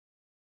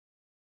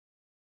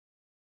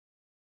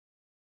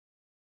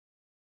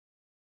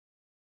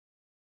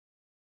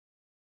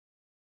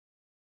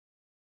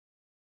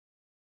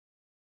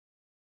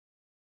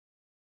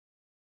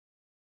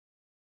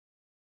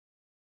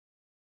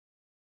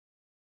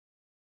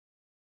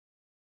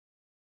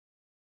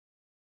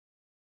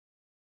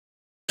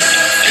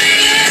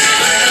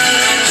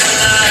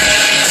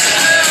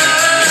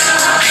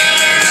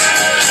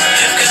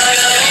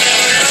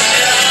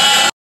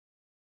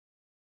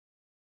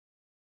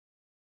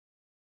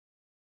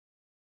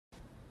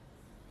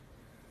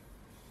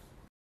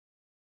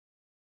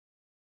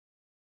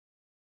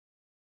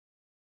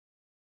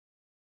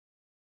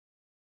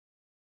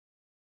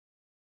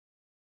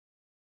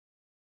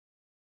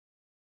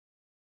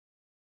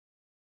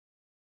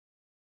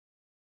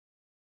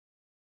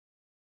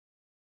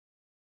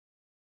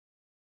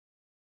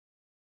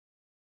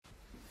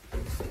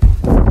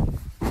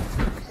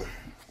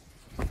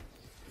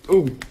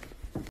Oh.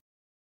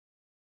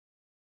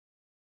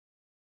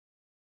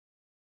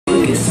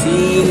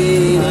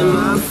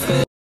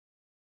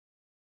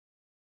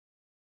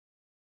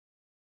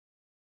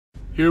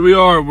 Here we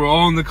are, we're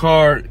all in the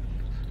car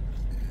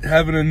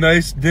having a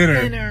nice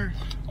dinner.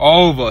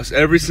 All of us,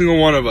 every single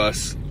one of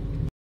us.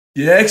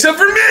 Yeah, except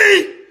for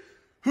me,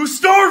 who's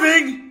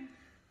starving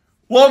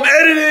while I'm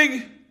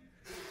editing.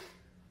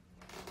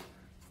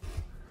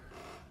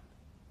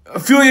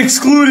 I'm feeling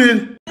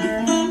excluded.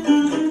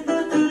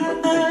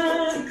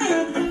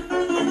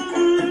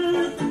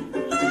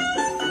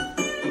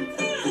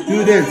 Do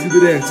the dance, do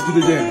the dance, do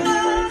the dance.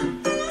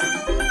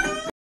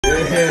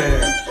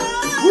 Yeah.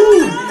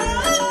 Woo!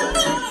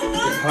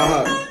 It's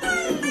hot.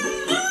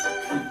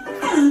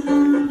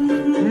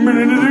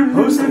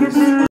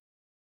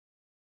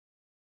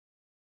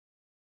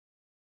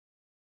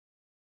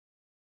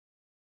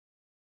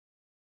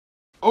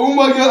 Oh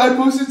my god, I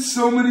posted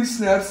so many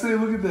snaps today,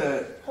 look at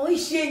that. Holy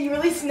shit, you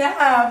really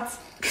snapped.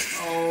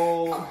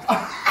 Oh.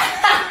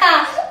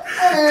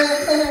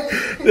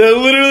 That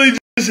literally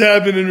just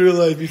happened in real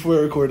life before I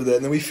recorded that,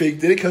 and then we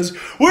faked it because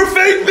we're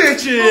fake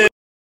bitches!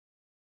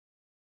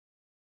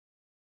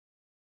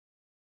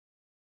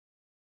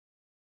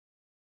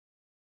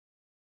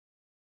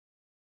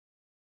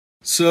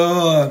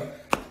 So,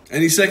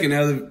 any second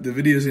now the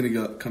video's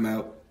gonna come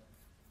out.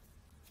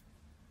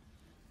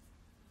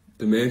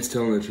 The man's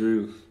telling the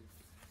truth.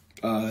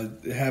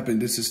 It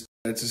happened. That's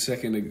the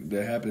second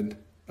that happened.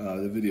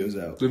 The video's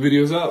out. The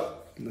video's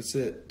up. That's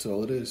it. That's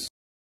all it is.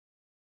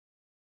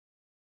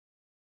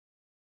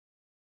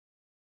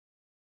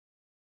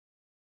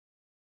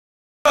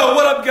 Oh,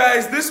 what up,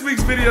 guys? This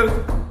week's video.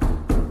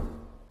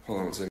 Hold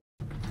on one second.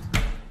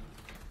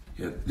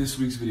 Yeah, this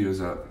week's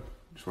video's up.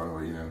 Just want to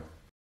let you know.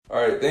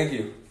 All right, thank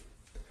you.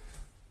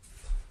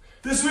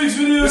 This week's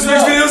video's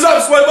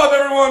up. Swipe up,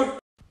 everyone.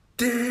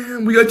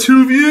 Damn, we got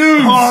 2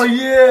 views. Oh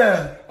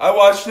yeah. I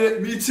watched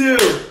it. Me too.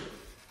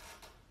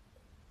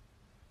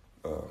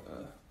 Oh.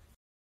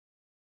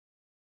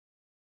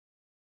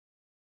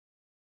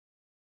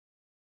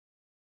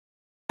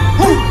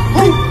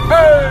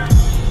 Hey!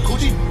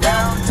 Coochie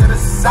down to the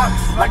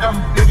socks like I'm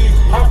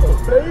Biggie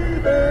Papa,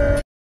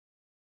 baby.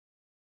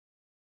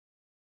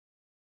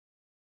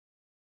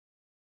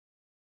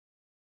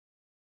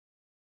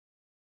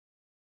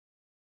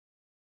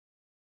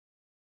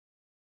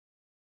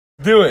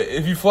 Do it.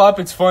 If you flop,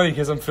 it's funny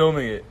because I'm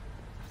filming it.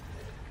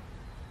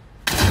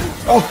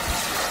 Oh.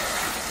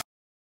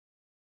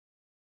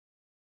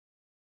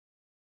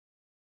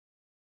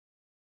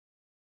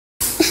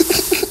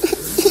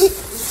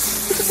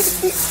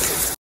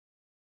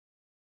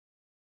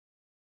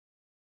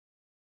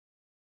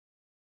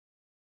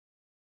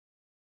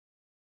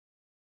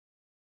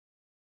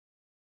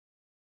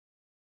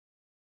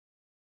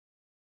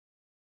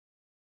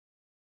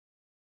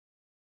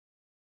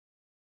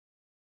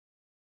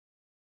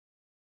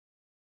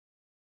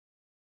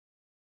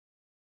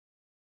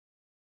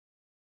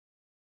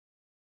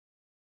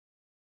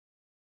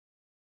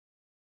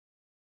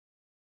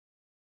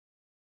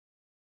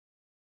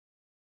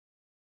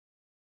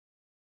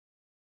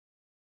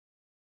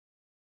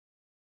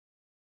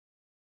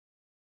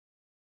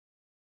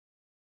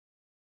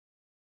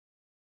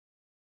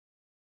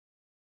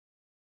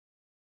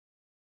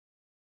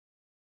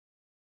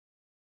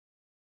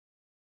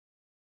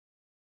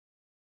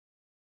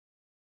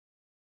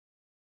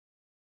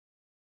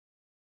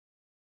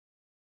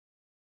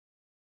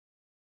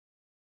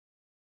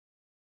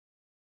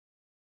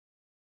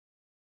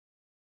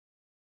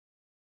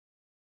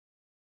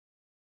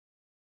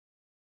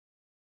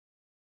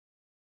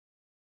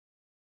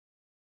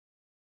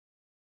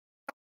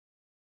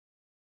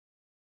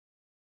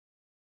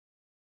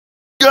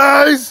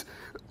 Guys,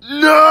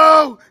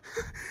 no!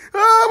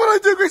 Ah, what do I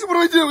do, Grayson? What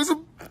do I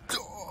do?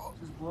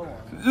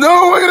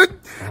 No,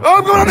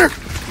 I'm going under!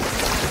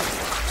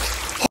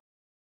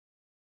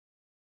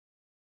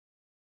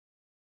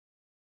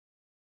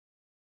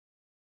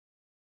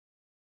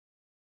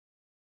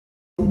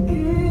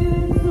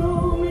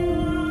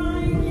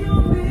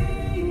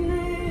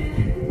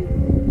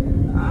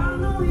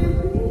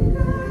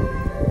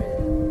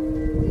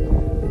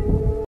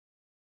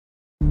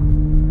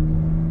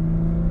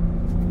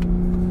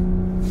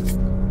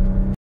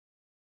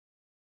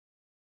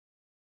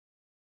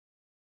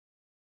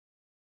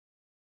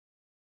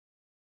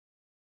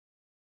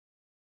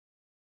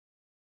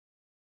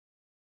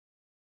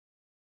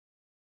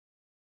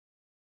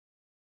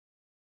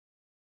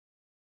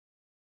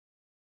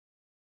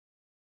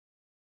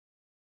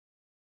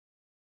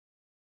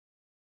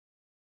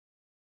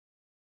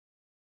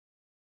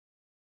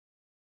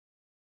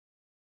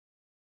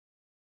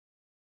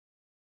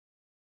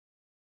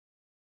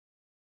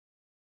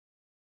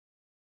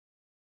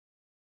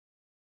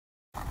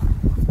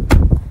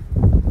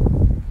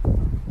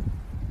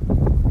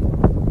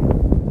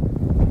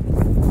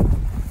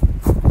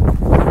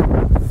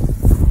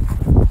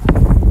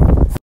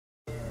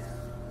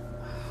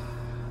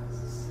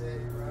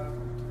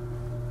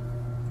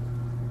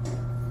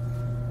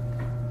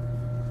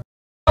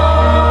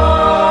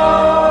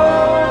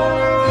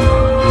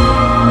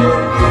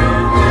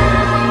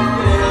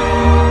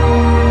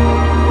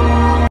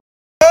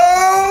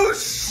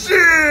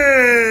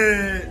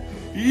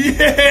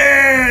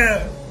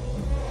 Yeah!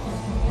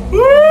 Woo!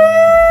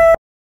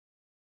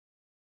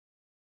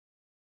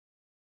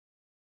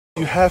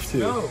 You have to.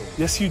 No.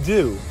 Yes, you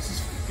do.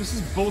 This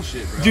is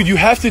bullshit, bro. Dude, you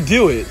have to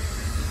do it.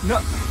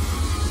 No.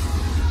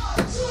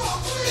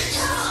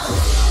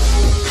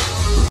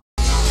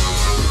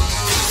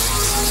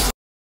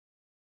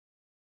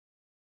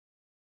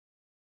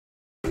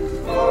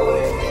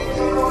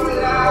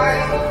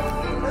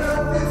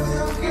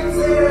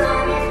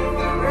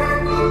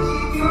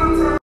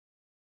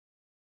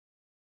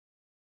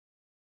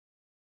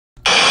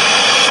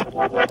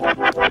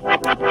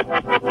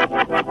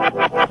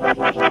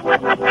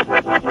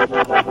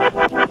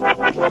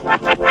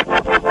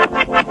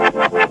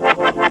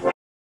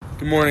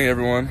 Good morning,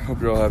 everyone.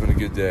 Hope you're all having a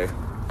good day.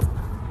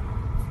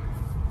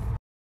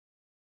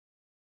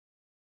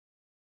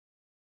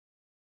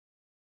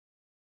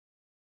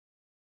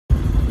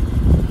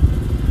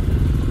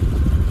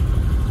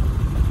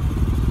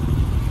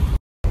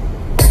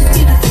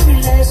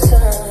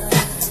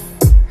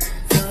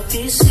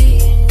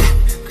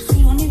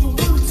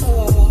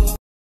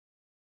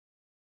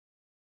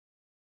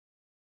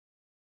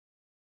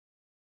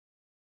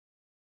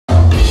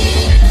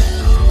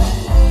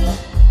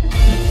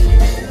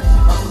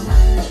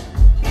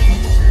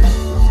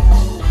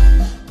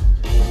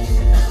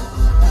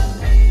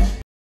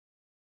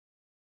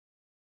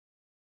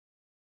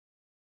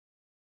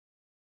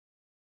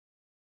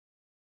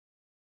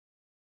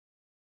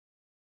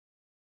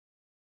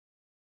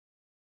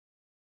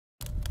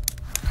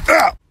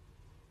 Ah!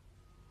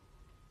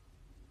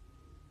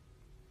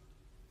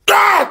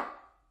 Ah!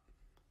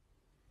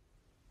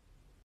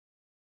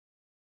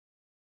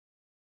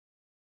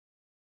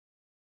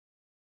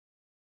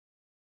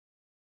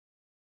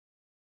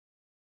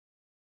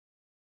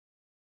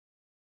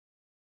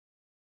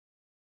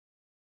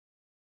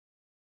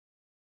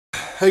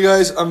 Hey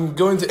guys, I'm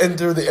going to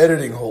enter the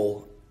editing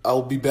hole.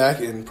 I'll be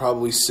back in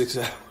probably 6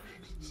 hours.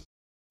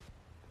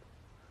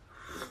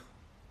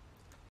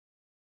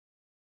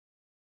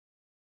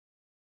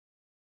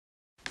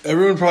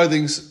 Everyone probably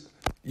thinks,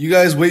 you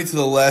guys wait till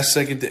the last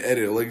second to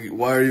edit. Like,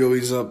 why are you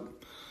always up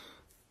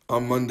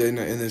on Monday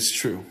night? And it's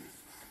true.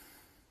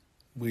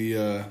 We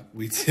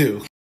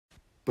do.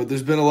 But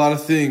there's been a lot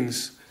of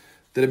things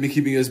that have been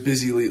keeping us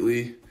busy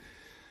lately,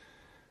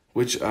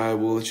 which I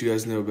will let you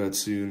guys know about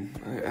soon.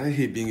 I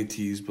hate being a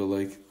tease, but,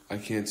 like, I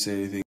can't say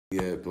anything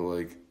yet, but,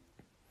 like,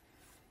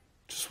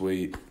 just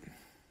wait.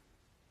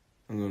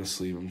 I'm going to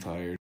sleep. I'm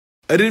tired.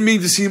 I didn't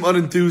mean to seem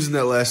unenthused in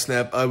that last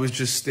snap. I was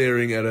just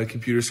staring at a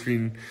computer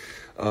screen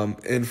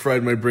and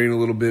fried my brain a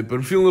little bit, but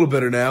I'm feeling a little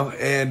better now,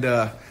 and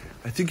I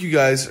think you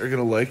guys are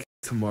going to like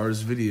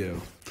tomorrow's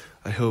video.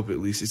 I hope, at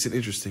least. It's an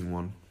interesting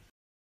one.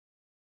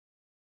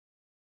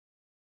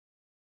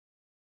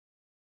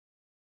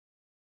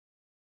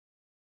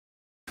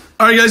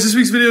 Alright guys, this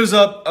week's video is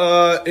up.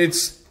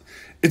 It's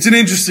an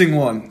interesting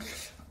one.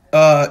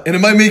 And it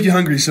might make you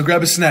hungry, so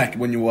grab a snack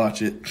when you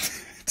watch it.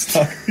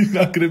 You're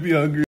not going to be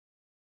hungry.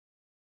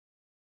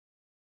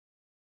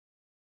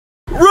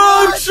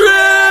 Road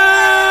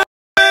trip!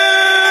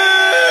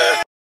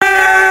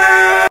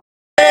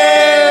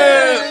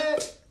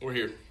 We're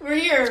here. We're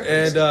here.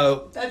 And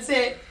That's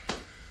it.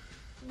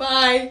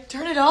 Bye.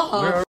 Turn it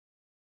off.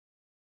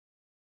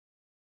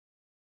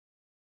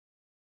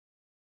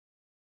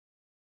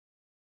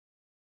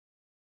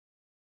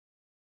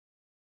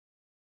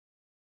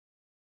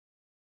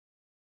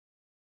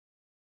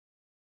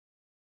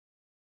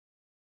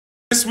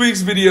 This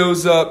week's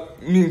video's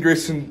up. Me and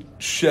Grayson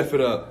chef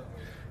it up.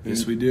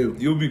 Yes, we do.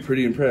 You'll be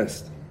pretty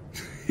impressed.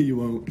 You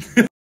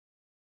won't.